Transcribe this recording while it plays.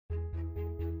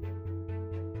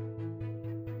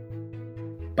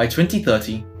By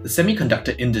 2030, the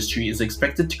semiconductor industry is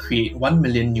expected to create 1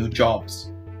 million new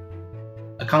jobs.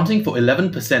 Accounting for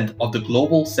 11% of the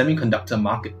global semiconductor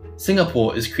market,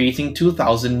 Singapore is creating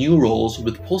 2,000 new roles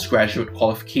with postgraduate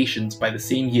qualifications by the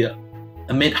same year.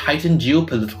 Amid heightened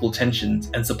geopolitical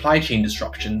tensions and supply chain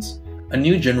disruptions, a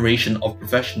new generation of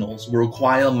professionals will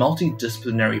require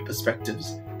multidisciplinary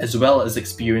perspectives as well as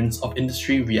experience of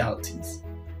industry realities.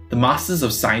 The Masters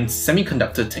of Science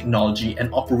Semiconductor Technology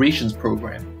and Operations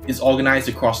program is organized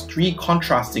across 3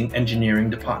 contrasting engineering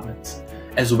departments,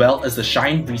 as well as the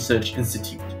SHINE Research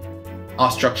Institute. Our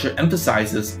structure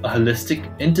emphasizes a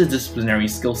holistic, interdisciplinary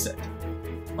skill set.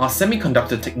 Our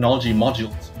semiconductor technology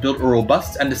modules build a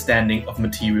robust understanding of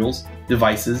materials,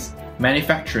 devices,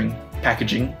 manufacturing,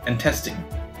 packaging, and testing.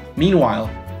 Meanwhile,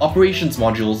 operations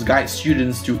modules guide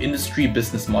students through industry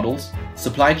business models,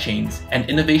 supply chains, and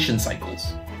innovation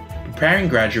cycles. Preparing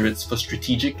graduates for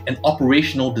strategic and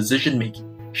operational decision-making,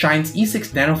 SHINE's E6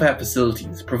 nanofab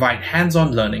facilities provide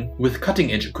hands-on learning with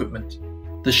cutting-edge equipment.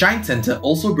 The SHINE Center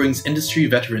also brings industry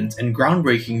veterans and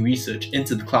groundbreaking research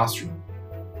into the classroom.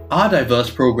 Our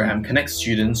diverse program connects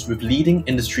students with leading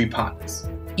industry partners.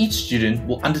 Each student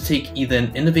will undertake either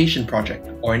an innovation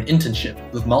project or an internship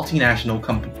with multinational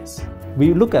companies.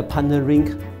 We look at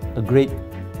partnering a great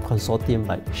consortium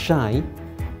like SHINE,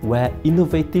 where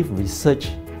innovative research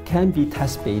can be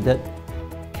test-based,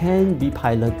 can be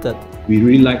piloted. We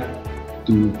really like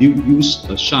to use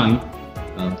SHINE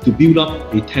to build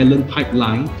up a talent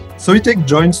pipeline. Soitec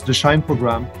joins the SHINE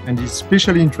program and is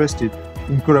especially interested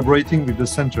in collaborating with the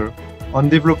center on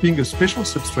developing a special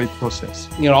substrate process.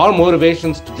 Our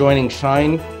motivations to joining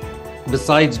SHINE,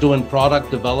 besides doing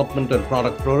product development and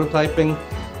product prototyping,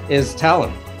 is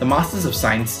talent. The Masters of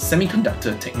Science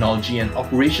Semiconductor Technology and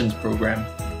Operations program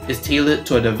is tailored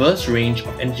to a diverse range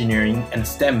of engineering and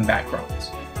STEM backgrounds.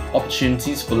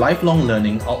 Opportunities for lifelong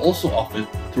learning are also offered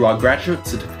through our graduate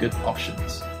certificate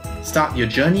options. Start your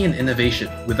journey in innovation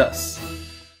with us.